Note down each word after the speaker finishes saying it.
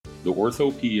the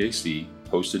OrthoPAC,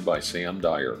 hosted by Sam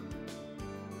Dyer.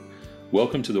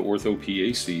 Welcome to the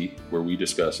OrthoPAC, where we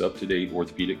discuss up-to-date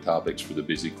orthopedic topics for the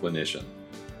busy clinician.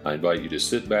 I invite you to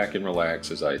sit back and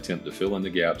relax as I attempt to fill in the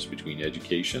gaps between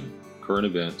education, current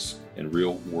events, and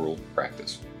real-world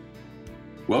practice.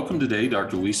 Welcome today,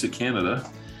 Dr. Lisa Cannada.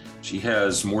 She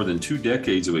has more than 2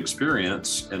 decades of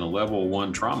experience in a Level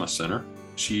 1 trauma center.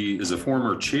 She is a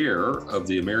former chair of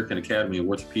the American Academy of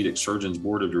Orthopedic Surgeons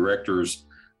Board of Directors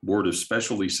Board of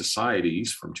Specialty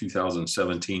Societies from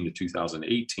 2017 to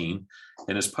 2018,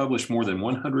 and has published more than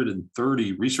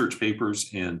 130 research papers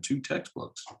and 2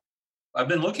 textbooks. I've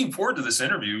been looking forward to this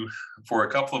interview for a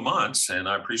couple of months, and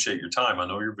I appreciate your time. I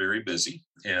know you're very busy,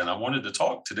 and I wanted to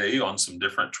talk today on some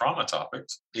different trauma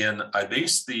topics. And I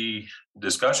based the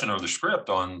discussion or the script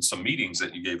on some meetings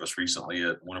that you gave us recently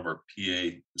at one of our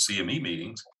PA CME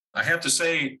meetings. I have to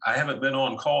say, I haven't been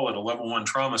on call at a Level 1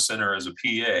 trauma center as a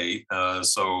PA,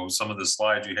 so some of the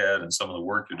slides you had and some of the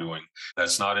work you're doing,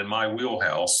 that's not in my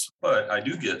wheelhouse, but I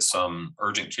do get some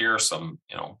urgent care, some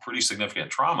pretty significant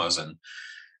traumas. And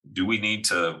do we need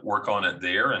to work on it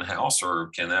there in-house,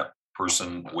 or can that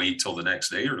person wait till the next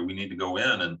day, or do we need to go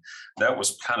in? And that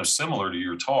was kind of similar to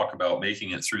your talk about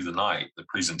making it through the night, the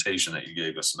presentation that you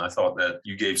gave us. And I thought that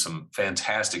you gave some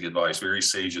fantastic advice, very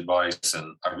sage advice,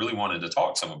 and I really wanted to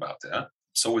talk some about that.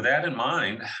 So with that in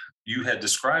mind, you had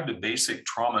described a basic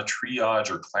trauma triage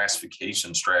or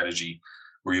classification strategy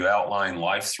where you outline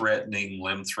life-threatening,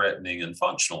 limb-threatening, and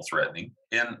functional threatening.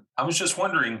 And I was just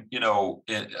wondering,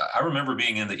 I remember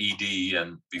being in the ED,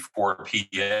 and before PA,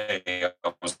 I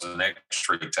was an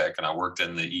X-ray tech, and I worked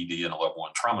in the ED in a Level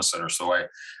 1 trauma center. So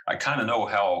I kind of know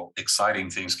how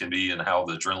exciting things can be and how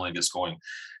the adrenaline gets going.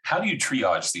 How do you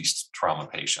triage these trauma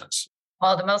patients?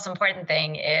 Well, the most important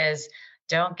thing is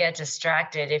don't get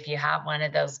distracted if you have one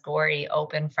of those gory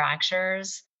open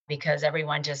fractures, because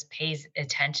everyone just pays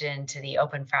attention to the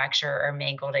open fracture or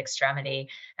mangled extremity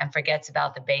and forgets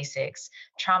about the basics.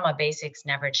 Trauma basics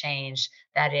never change.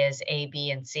 That is A,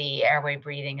 B, and C, airway,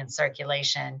 breathing, and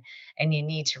circulation. And you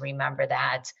need to remember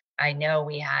that. I know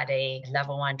we had a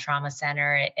Level 1 trauma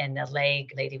center, and the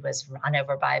lady was run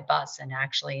over by a bus and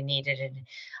actually needed an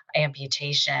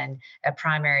amputation, a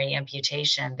primary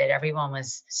amputation, but everyone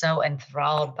was so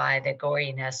enthralled by the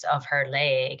goriness of her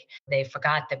leg, they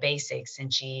forgot the basics,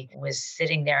 and she was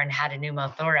sitting there and had a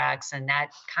pneumothorax, and that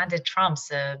kind of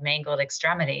trumps a mangled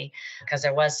extremity because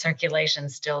there was circulation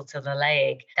still to the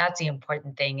leg. That's the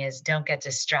important thing, is don't get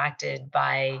distracted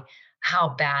by how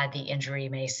bad the injury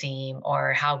may seem,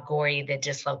 or how gory the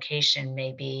dislocation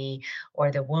may be, or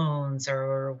the wounds,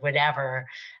 or whatever.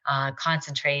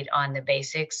 Concentrate on the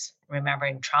basics,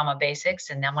 remembering trauma basics.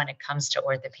 And then when it comes to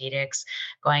orthopedics,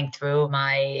 going through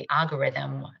my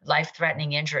algorithm,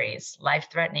 life-threatening injuries.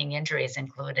 Life-threatening injuries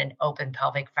include an open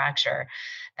pelvic fracture.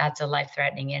 That's a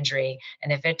life-threatening injury.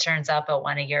 And if it turns up at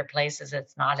one of your places,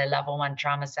 it's not a Level 1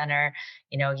 trauma center,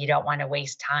 you don't want to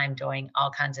waste time doing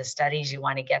all kinds of studies. You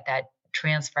want to get that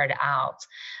transferred out.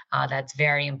 That's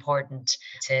very important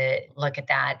to look at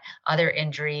that. Other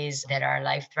injuries that are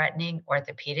life-threatening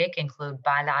orthopedic include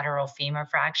bilateral femur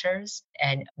fractures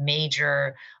and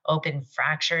major open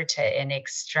fracture to an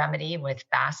extremity with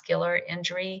vascular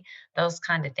injury. Those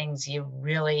kind of things you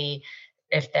really,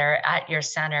 if they're at your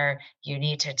center, you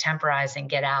need to temporize and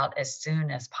get out as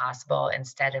soon as possible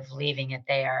instead of leaving it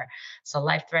there. So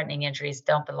life-threatening injuries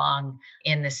don't belong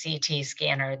in the CT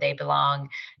scanner. They belong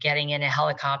getting in a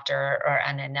helicopter or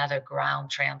on another ground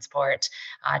transport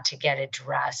to get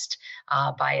addressed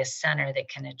by a center that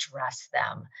can address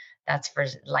them. That's for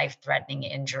life-threatening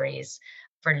injuries.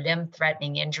 For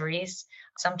limb-threatening injuries,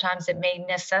 sometimes it may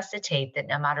necessitate that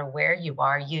no matter where you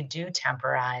are, you do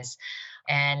temporize.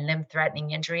 And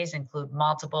limb-threatening injuries include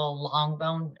multiple long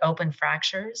bone open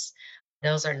fractures.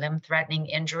 Those are limb-threatening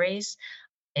injuries.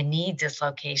 A knee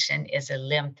dislocation is a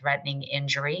limb-threatening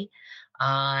injury.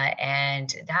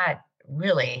 And that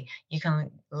really, you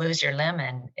can lose your limb,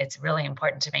 and it's really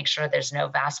important to make sure there's no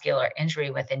vascular injury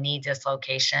with a knee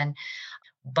dislocation.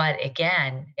 But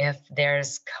again, if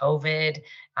there's COVID,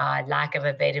 lack of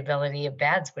availability of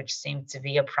beds, which seems to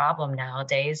be a problem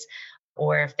nowadays,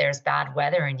 or if there's bad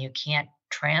weather and you can't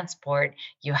transport,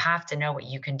 you have to know what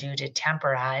you can do to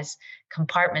temporize.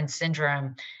 Compartment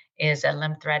syndrome is a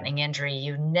limb-threatening injury.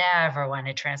 You never want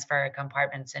to transfer a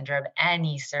compartment syndrome.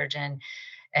 Any surgeon,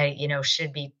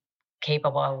 should be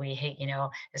capable.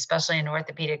 Especially an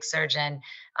orthopedic surgeon,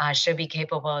 should be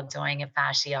capable of doing a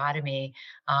fasciotomy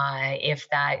if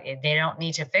they don't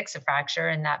need to fix a fracture,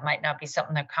 and that might not be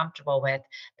something they're comfortable with.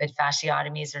 But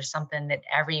fasciotomies are something that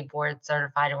every board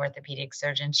certified orthopedic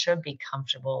surgeon should be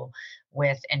comfortable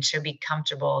with and should be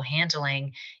comfortable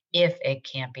handling if it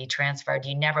can't be transferred.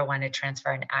 You never want to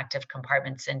transfer an active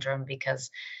compartment syndrome because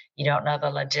you don't know the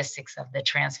logistics of the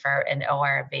transfer and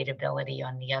OR availability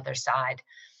on the other side.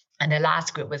 And the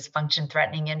last group was function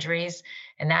threatening injuries,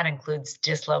 and that includes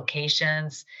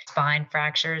dislocations, spine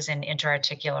fractures, and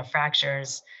interarticular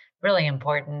fractures. Really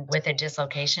important with a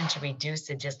dislocation to reduce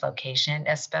the dislocation,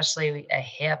 especially a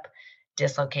hip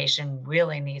dislocation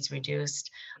really needs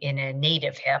reduced in a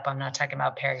native hip. I'm not talking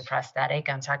about periprosthetic,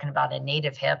 I'm talking about a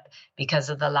native hip because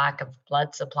of the lack of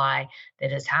blood supply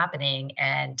that is happening,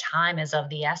 and time is of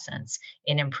the essence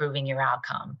in improving your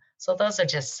outcome. So those are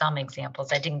just some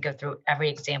examples. I didn't go through every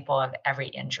example of every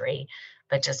injury,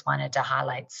 but just wanted to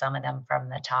highlight some of them from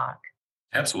the talk.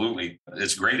 Absolutely.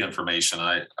 It's great information.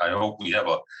 I hope we have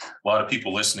a lot of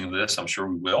people listening to this. I'm sure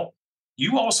we will.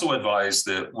 You also advise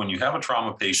that when you have a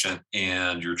trauma patient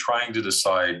and you're trying to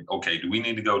decide, okay, do we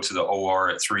need to go to the OR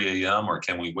at 3 a.m. or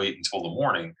can we wait until the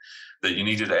morning, that you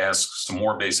needed to ask some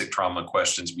more basic trauma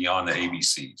questions beyond the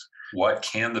ABCs. What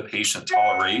can the patient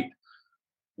tolerate?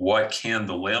 What can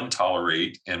the limb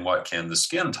tolerate? And what can the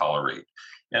skin tolerate?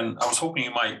 And I was hoping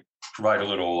you might provide a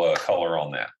little color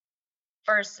on that.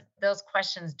 First, those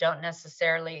questions don't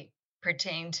necessarily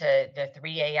pertain to the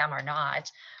 3 a.m. or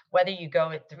not. Whether you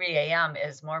go at 3 a.m.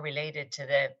 is more related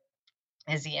to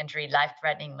is the injury life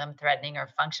threatening, limb threatening, or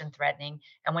function threatening?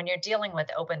 And when you're dealing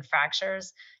with open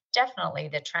fractures, definitely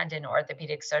the trend in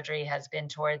orthopedic surgery has been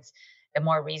towards a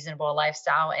more reasonable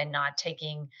lifestyle and not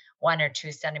taking 1 or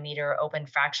 2 centimeter open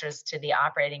fractures to the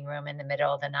operating room in the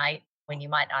middle of the night when you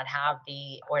might not have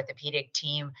the orthopedic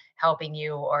team helping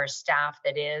you or staff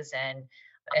that is. And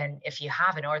if you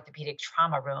have an orthopedic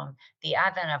trauma room, the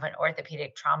advent of an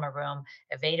orthopedic trauma room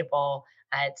available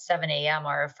at 7 a.m.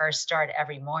 or a first start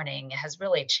every morning has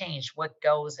really changed what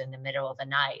goes in the middle of the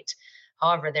night.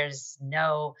 However, there's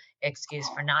no excuse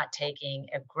for not taking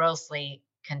a grossly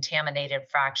contaminated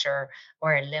fracture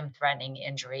or a limb threatening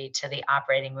injury to the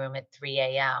operating room at 3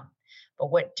 a.m.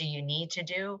 But what do you need to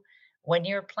do? When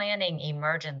you're planning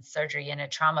emergent surgery in a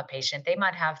trauma patient, they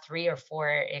might have 3 or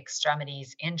 4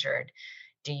 extremities injured.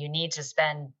 Do you need to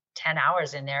spend 10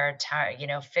 hours in there,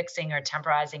 fixing or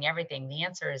temporizing everything? The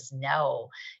answer is no.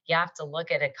 You have to look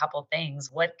at a couple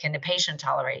things. What can the patient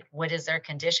tolerate? What is their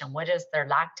condition? What is their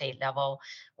lactate level?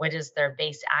 What is their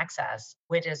base access?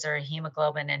 What is their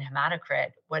hemoglobin and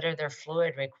hematocrit? What are their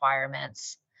fluid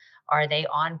requirements? Are they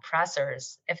on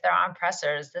pressors? If they're on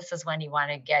pressors, this is when you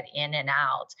want to get in and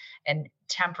out and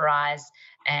temporize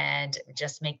and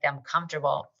just make them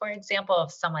comfortable. For example,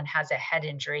 if someone has a head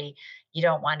injury, you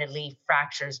don't want to leave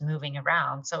fractures moving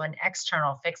around. So an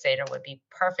external fixator would be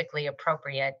perfectly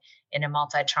appropriate in a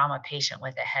multi-trauma patient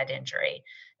with a head injury.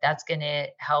 That's going to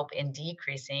help in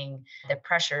decreasing the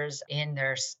pressures in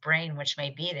their brain, which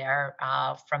may be there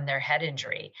from their head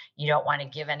injury. You don't want to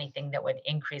give anything that would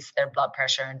increase their blood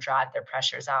pressure and drive their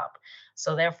pressures up.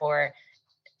 So therefore,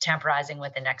 temporizing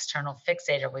with an external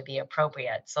fixator would be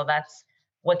appropriate. So that's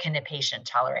what can the patient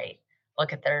tolerate.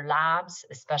 Look at their labs,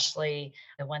 especially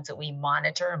the ones that we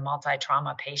monitor in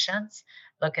multi-trauma patients.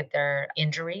 Look at their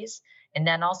injuries. And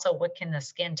then also, what can the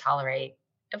skin tolerate?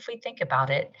 If we think about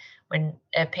it, when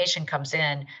a patient comes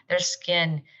in, their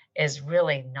skin is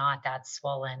really not that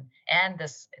swollen. And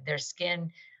their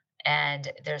skin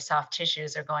and their soft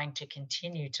tissues are going to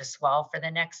continue to swell for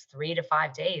the next 3 to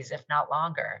 5 days, if not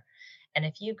longer. And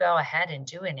if you go ahead and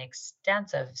do an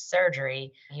extensive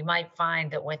surgery, you might find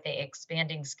that with the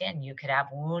expanding skin, you could have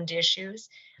wound issues.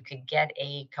 You could get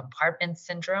a compartment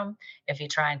syndrome if you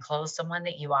try and close someone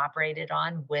that you operated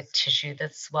on with tissue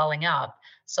that's swelling up.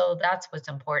 So that's what's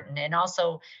important. And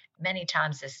also, many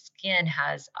times the skin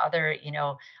has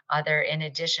in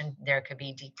addition, there could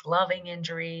be degloving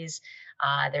injuries,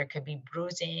 there could be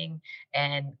bruising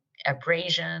and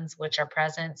abrasions which are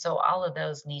present. So all of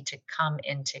those need to come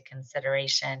into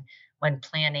consideration when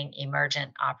planning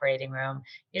emergent operating room.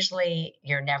 Usually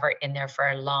you're never in there for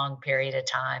a long period of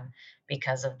time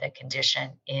because of the condition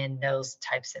in those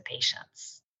types of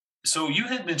patients. So you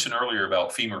had mentioned earlier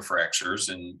about femur fractures,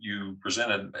 and you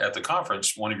presented at the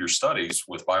conference one of your studies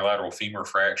with bilateral femur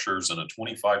fractures and a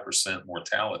 25%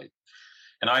 mortality.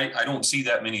 And I don't see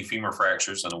that many femur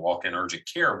fractures in a walk-in urgent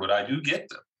care, but I do get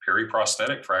them.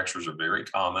 Periprosthetic fractures are very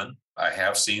common. I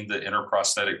have seen the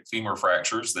interprosthetic femur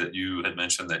fractures that you had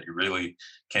mentioned that you really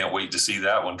can't wait to see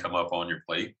that one come up on your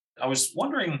plate. I was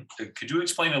wondering, could you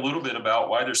explain a little bit about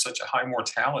why there's such a high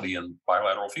mortality in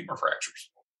bilateral femur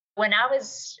fractures? When I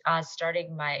was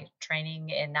starting my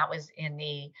training, and that was in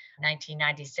the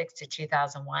 1996 to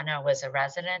 2001, I was a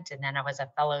resident, and then I was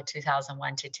a fellow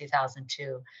 2001 to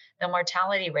 2002. The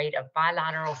mortality rate of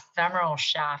bilateral femoral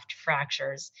shaft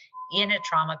fractures in a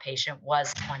trauma patient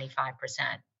was 25%.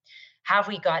 Have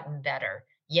we gotten better?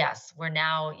 Yes, we're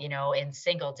now, in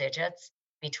single digits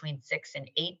between 6 and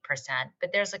 8%,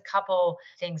 but there's a couple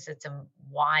things that's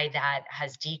why that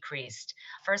has decreased.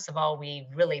 First of all, we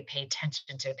really pay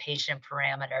attention to patient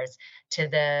parameters, to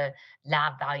the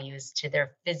lab values, to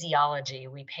their physiology.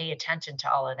 We pay attention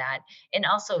to all of that. And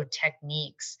also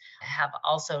techniques have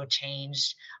also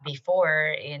changed. Before,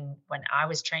 in when I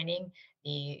was training,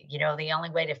 the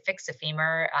only way to fix a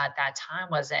femur at that time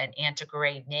was an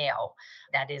antegrade nail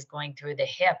that is going through the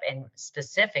hip and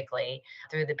specifically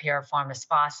through the piriformis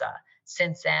fossa.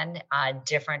 Since then,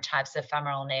 different types of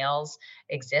femoral nails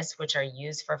exist, which are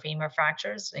used for femur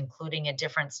fractures, including a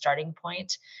different starting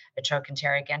point, a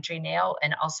trochanteric entry nail,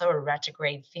 and also a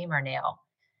retrograde femur nail.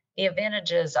 The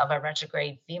advantages of a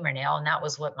retrograde femur nail, and that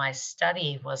was what my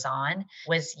study was on,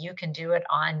 was you can do it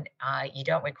on, you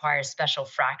don't require a special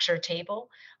fracture table,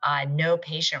 no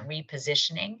patient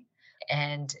repositioning,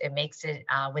 and it makes it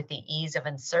with the ease of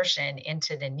insertion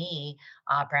into the knee.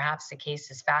 Perhaps the case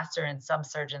is faster in some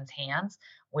surgeons' hands,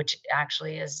 which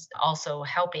actually is also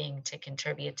helping to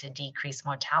contribute to decreased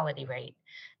mortality rate.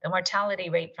 The mortality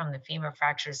rate from the femur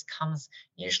fractures comes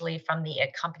usually from the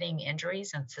accompanying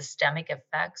injuries and systemic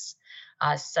effects,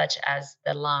 such as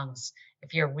the lungs.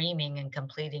 If you're reaming and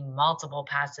completing multiple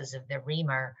passes of the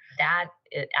reamer, that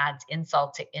it adds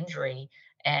insult to injury,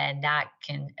 and that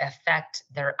can affect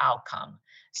their outcome.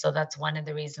 So that's one of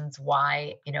the reasons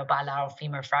why, bilateral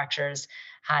femur fractures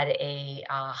had a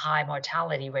high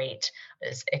mortality rate,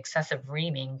 is excessive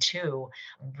reaming too.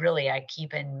 Really, I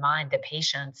keep in mind the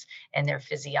patients and their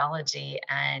physiology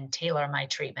and tailor my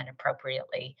treatment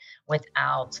appropriately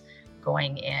without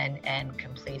going in and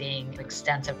completing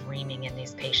extensive reaming in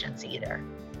these patients either.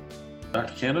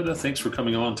 Dr. Cannada, thanks for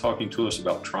coming on and talking to us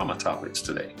about trauma topics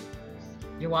today.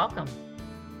 You're welcome.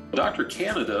 Dr.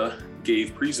 Cannada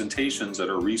gave presentations at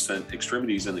our recent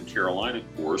Extremities in the Carolina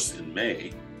course in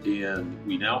May, and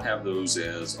we now have those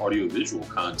as audiovisual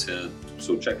content,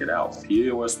 so check it out.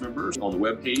 PAOS members on the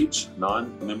webpage,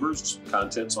 non-members,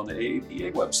 contents on the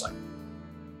AAPA website.